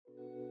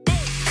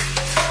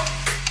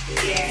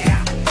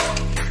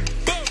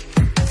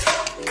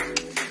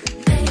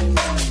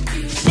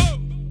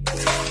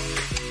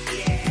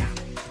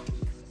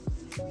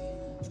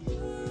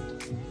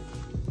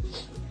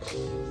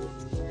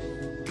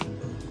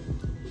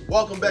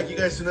Welcome back, you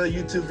guys, to another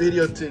YouTube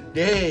video.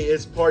 Today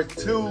is part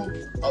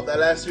 2 of that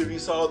last year. If you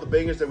saw all the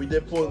bangers that we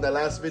did pull in that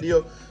last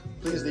video,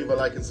 please leave a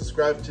like and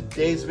subscribe.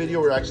 Today's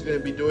video, we're actually going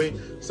to be doing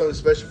something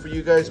special for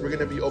you guys. We're going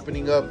to be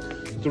opening up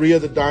 3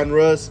 of the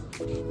Donruss.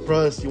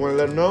 Prus, you want to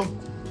let them know?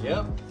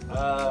 Yep.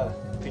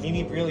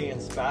 Panini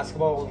Brilliance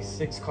basketball, only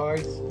 6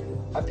 cards.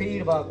 I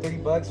paid about 30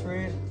 bucks for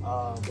it.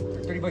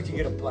 For 30 bucks, you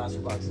get a blaster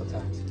box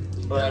sometimes.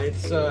 But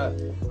it's,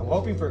 I'm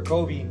hoping for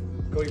Kobe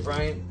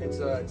Bryant. It's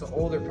an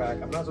older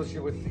pack. I'm not so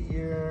sure what the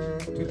year.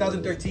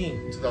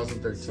 2013.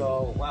 2013.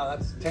 So wow,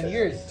 that's 10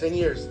 years. 10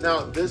 years.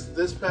 Now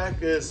this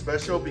pack is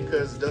special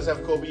because it does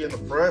have Kobe in the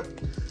front.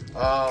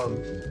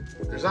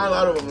 There's not a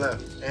lot of them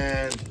left,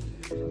 and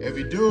if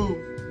you do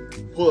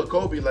pull a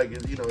Kobe, like,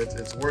 you know,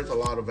 it's worth a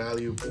lot of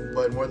value.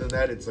 But more than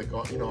that, it's like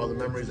all, you know, all the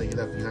memories that he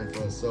left behind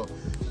for us. So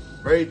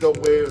very dope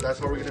way. That's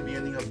how we're gonna be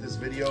ending up this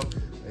video.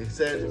 Like I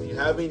said, if you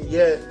haven't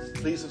yet,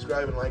 please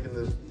subscribe and like in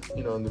the,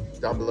 you know,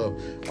 down below.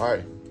 All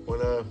right,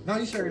 No,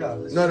 you start it off.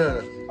 No.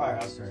 All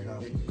right, I'll start it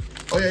off.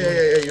 Oh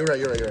yeah. You're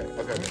right.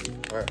 Okay.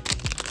 All right.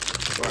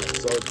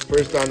 So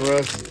first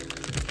Donruss.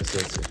 Let's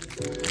see.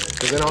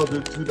 So then I'll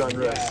do 2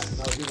 Donruss.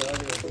 Yeah, I'll do the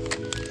other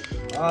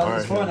one.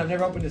 This is fun. I've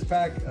never opened this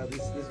pack.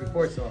 This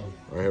report, so. All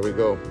right, here we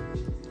go.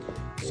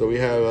 So we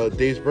have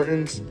Dave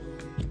Burton's.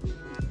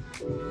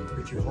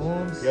 Richard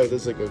Holmes. Yeah,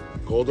 this is like a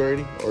gold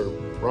already or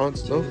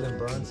bronze. No. Jalen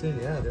Bronson.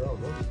 Yeah, they're all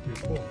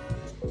pretty cool.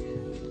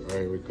 All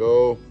right, here we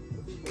go.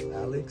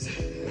 Alex.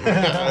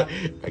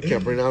 I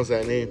can't pronounce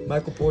that name.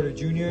 Michael Porter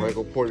Jr.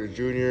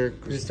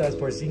 Kristaps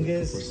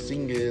Porzingis.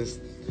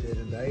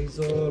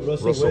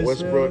 Russell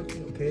Westbrook.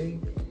 Okay.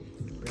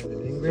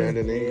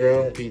 Brandon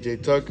Ingram. Yeah.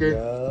 PJ Tucker.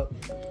 Yep.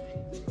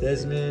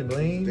 Desmond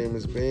Bain.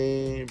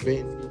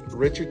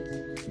 Richard.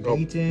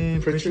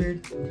 Pritchard.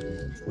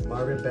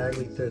 Marvin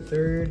Bagley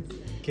III.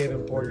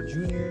 Kevin Porter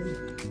Jr.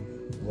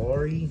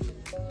 Laurie.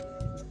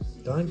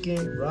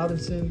 Duncan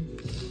Robinson.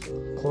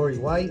 Corey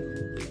White.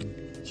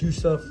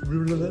 Yusuf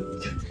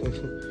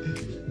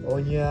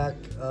Onyak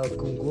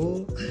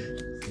Kungul.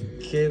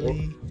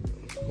 Kelly.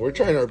 We're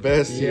trying our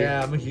best here.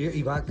 Yeah, I'm here.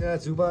 Ibaka,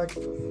 Zubac.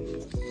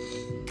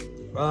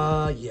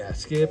 Yeah,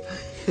 skip.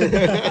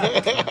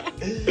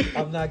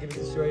 I'm not gonna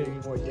destroy it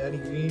anymore. Danny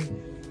Green.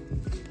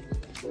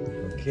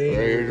 Okay,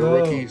 right, here the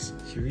rookies.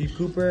 Sharif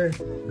Cooper.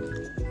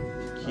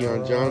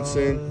 Keon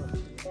Johnson.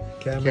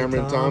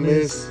 Cameron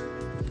Thomas.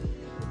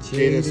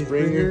 Jaden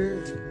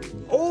Springer.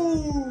 Oh,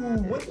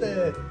 what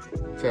the?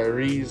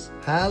 Tyrese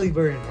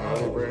Halliburton.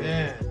 Oh,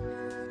 man.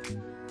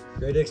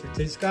 Great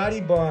expectation.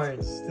 Scotty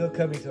Barnes still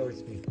coming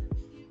towards me.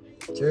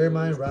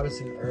 Jeremiah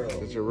Robinson Earl.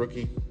 That's your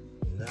rookie.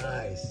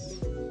 Nice.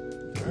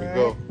 There we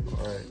go.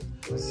 All right.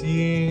 Let's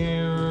see.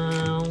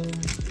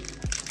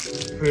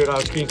 Put it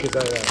on screen because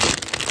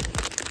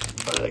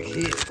I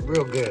hit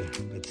real good.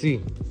 Let's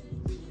see.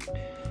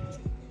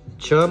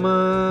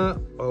 Chuma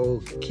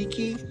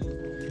Okiki.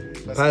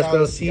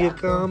 Pascal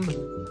Siakam.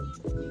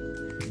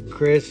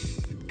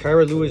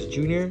 Kyra Lewis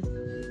Jr.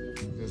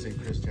 This ain't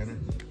Chris Jenner.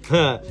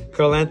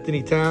 Karl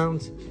Anthony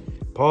Towns.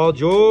 Paul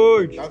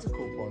George. That's a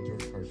cool Paul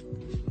George card.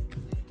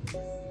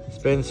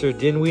 Spencer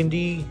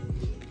Dinwiddie.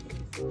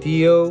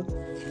 Theo.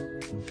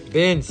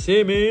 Ben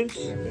Simmons.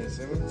 Yeah, Ben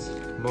Simmons.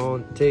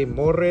 Monte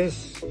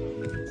Morris.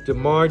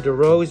 DeMar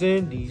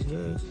DeRozan. These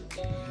guys.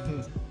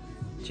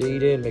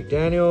 Jaden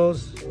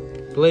McDaniels.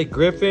 Blake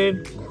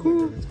Griffin.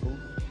 Cool.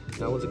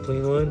 That one's a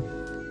clean one.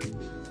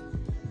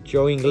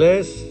 Joe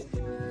Ingles.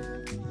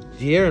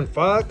 De'Aaron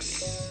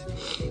Fox,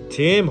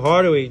 Tim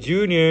Hardaway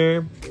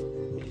Jr.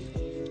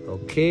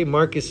 Okay,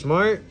 Marcus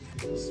Smart.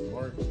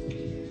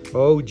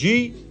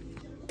 OG,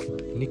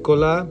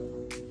 Nikola.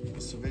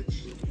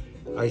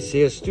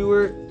 Isaiah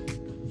Stewart.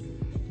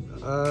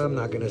 I'm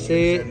not gonna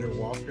say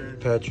it.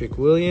 Patrick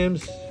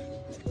Williams.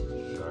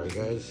 Sorry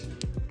guys,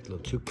 a little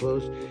too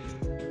close.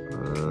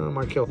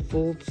 Markelle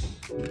Fultz.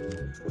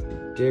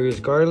 Darius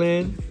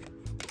Garland.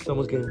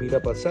 Someone's getting beat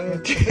up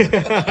outside.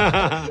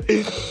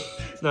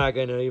 Not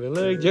gonna even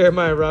look.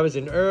 Jeremiah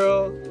Robinson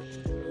Earl.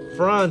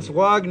 Franz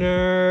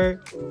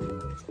Wagner.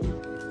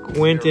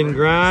 Quentin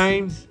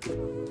Grimes.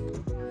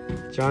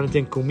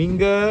 Jonathan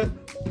Kuminga.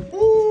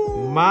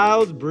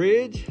 Miles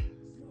Bridge.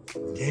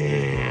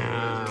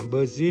 Damn,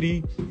 Buzz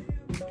City.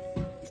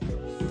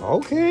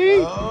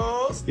 Okay.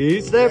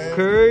 It's Steph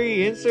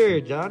Curry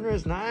insert.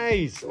 Genre's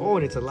nice. Oh,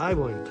 and it's a live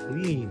one.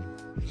 Clean.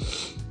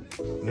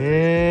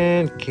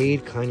 Man,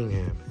 Cade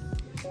Cunningham.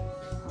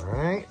 All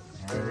right.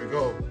 There we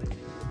go.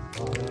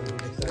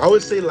 I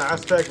would say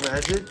last pack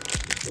Magic.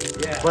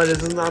 Yeah. But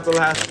this is not the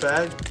last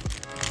pack.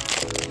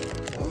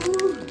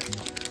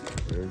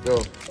 There we go.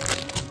 All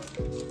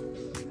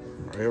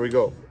right, here we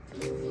go.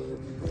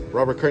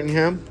 Robert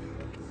Cunningham.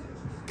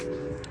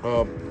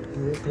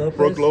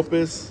 Brooke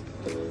Lopez.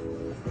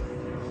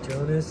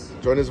 Jonas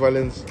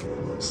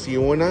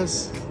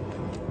Valenciunas.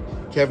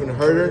 Kevin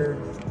Herter.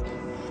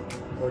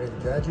 Gordon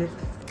Dragic.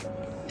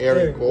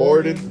 Aaron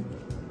Gordon.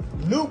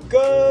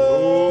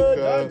 Luka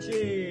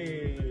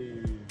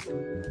Doncic.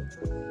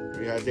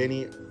 We have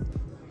Danny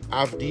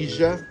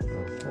Avdija.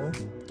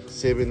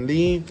 Sabin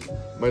Lee.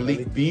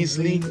 Malik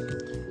Beasley.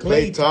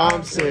 Klay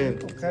Thompson.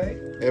 Okay.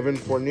 Evan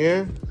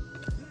Fournier.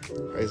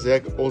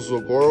 Isaac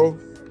Ozogoro.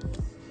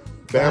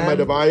 Bam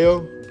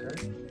Adebayo.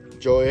 Okay.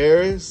 Joe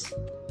Harris.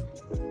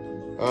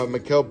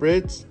 Mikael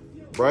Bridges.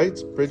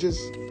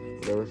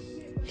 Whatever.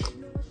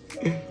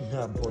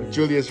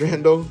 Julius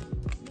Randle.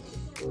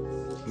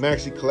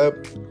 Maxi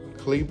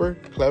Kleber.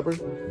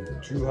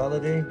 Drew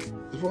Holiday.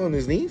 Is one on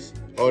his knees?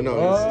 Oh no,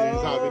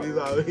 he's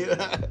hopping.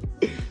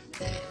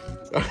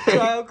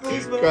 Kyle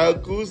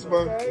Kuzma.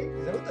 Okay.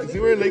 Is he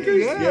wearing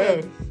Lakers?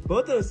 Yeah.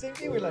 Both of the same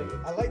thing. We're like,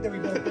 I like that we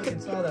both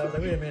fucking saw that. I was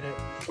like, wait a minute.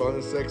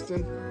 Colin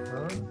Sexton.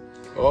 Huh?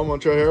 Oh,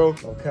 Montreal Harrell.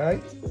 Okay.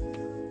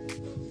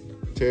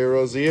 Terry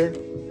Rozier.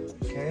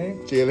 Okay.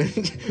 Jalen.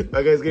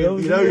 That guy's getting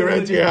beat up. You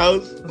ran to your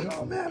house.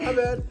 Oh man, my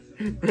bad.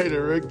 Right, a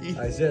rookie.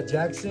 Isaiah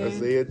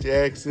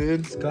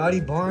Jackson.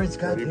 Scotty Barnes.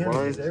 Scotty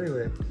Barnes.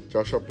 Everywhere.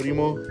 Joshua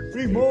Primo.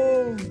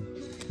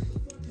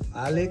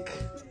 Alec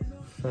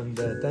from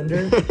the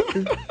Thunder.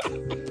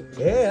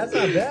 Hey, that's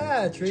not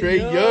bad. Trey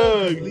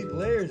Young. Elite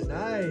players.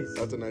 Nice.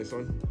 That's a nice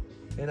one.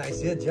 And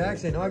Isaiah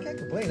Jackson. Oh, I can't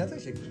complain. That's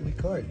actually a sweet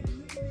card.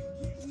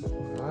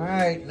 All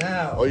right,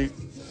 now. Oh, you.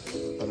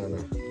 I don't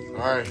know.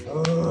 All right.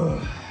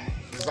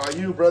 It's on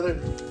you, brother.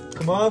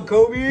 Come on,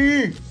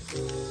 Kobe.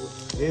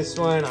 This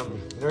one,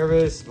 I'm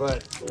nervous,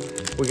 but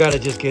we gotta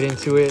just get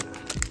into it.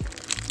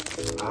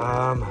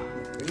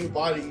 When you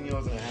bought it, you knew it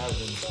was gonna happen.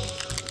 So.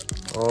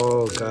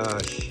 Oh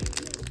gosh.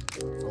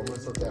 Don't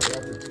mess up that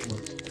wrapper too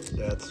much.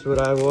 That's what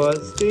I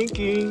was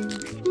thinking.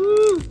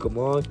 Woo. Come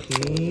on,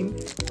 clean.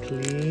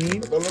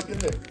 Don't look in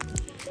there.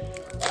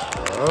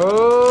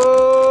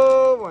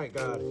 Oh my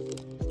God.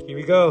 Here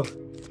we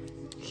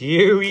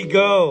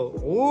go.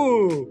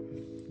 Ooh.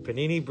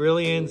 Panini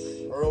Brilliance.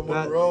 Earl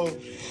Monroe.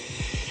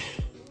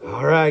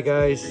 All right,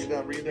 guys.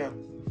 Read down.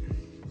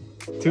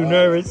 Too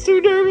nervous.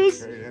 JaVale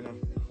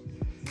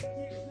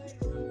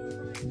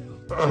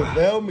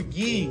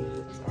McGee.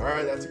 All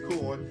right, that's a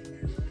cool one.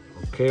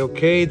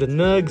 Okay. The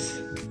Nugs.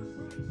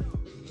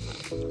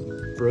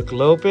 Brooke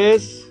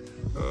Lopez.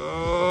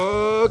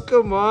 Oh,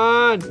 come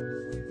on.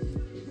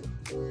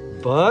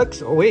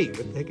 Bucks. Oh, wait.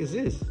 What the heck is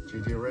this?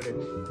 JJ Redick.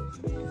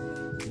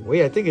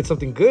 Wait, I think it's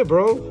something good,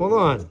 bro. Hold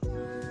on.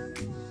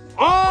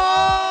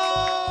 Oh!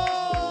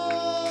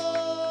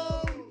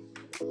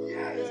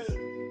 Yes!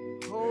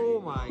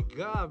 Oh, my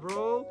God,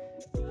 bro.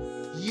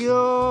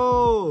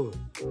 Yo!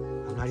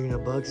 I'm not even a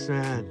Bucks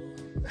fan.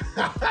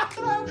 I'm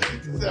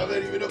not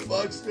even a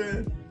Bucks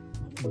fan.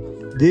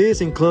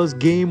 This enclosed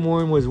game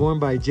was worn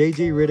by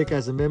J.J. Redick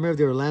as a member of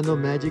the Orlando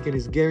Magic and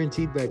is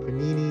guaranteed by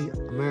Panini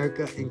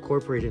America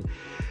Incorporated.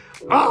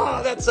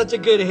 Oh, that's such a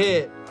good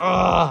hit.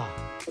 Oh,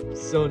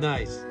 so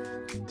nice.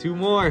 Two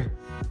more.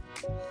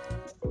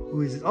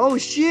 Who is this? Oh,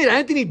 shit.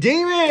 Anthony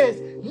Davis.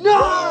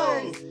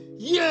 Nice.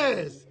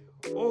 Yes.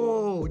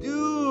 Oh,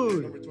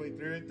 dude. Number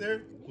 23 right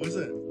there. Who is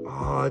it?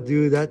 Oh,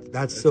 dude,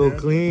 that's so him?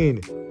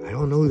 Clean. I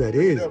don't know who that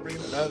is.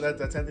 No,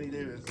 that's Anthony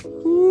Davis.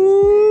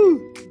 Ooh.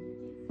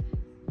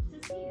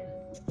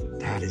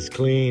 That is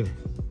clean.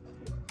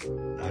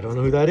 I don't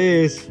know who that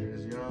is.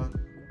 Here's Young.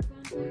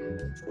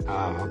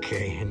 Oh,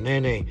 okay. And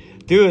Nene.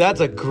 Dude, that's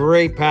a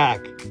great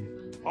pack.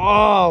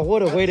 Oh,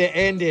 what a way to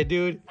end it,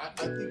 dude. I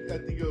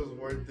think it was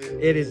worth it.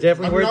 It is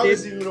definitely worth it.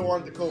 Obviously, you would have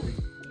wanted the Kobe.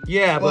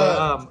 Yeah,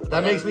 but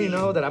that makes me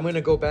know that I'm going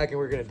to go back and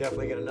we're going to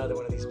definitely get another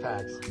one of these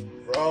packs.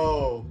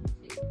 Bro.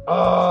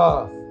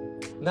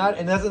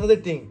 And that's another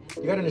thing.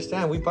 You got to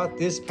understand, we bought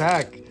this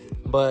pack,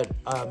 but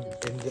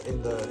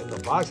in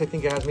the box, I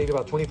think it has maybe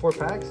about 24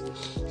 packs.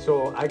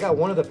 So I got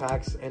one of the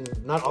packs, and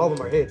not all of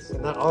them are hits,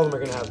 and not all of them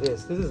are going to have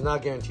this. This is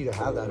not guaranteed to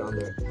have that on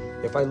there.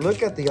 If I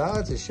look at the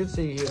odds, it should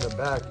say here in the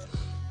back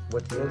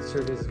what the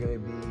insert is going to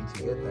be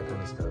to get that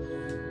kind of stuff.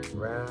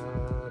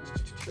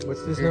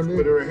 What's this number?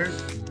 Put it right here.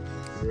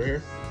 Right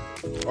here.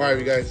 All right,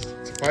 you guys,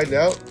 to find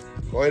out,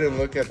 go ahead and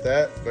look at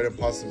that. Go ahead and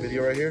pause the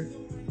video right here,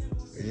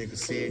 and you can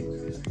see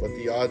what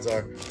the odds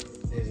are.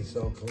 This is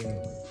so clean.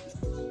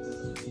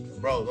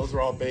 Bro, those are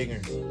all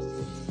bangers.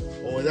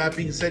 Well, with that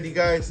being said, you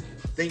guys,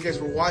 thank you guys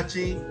for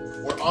watching.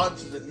 We're on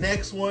to the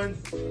next one.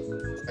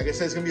 Like I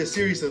said, it's going to be a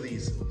series of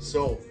these.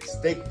 So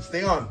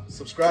stay on,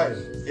 subscribe,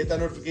 hit that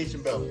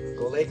notification bell.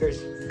 Go Lakers.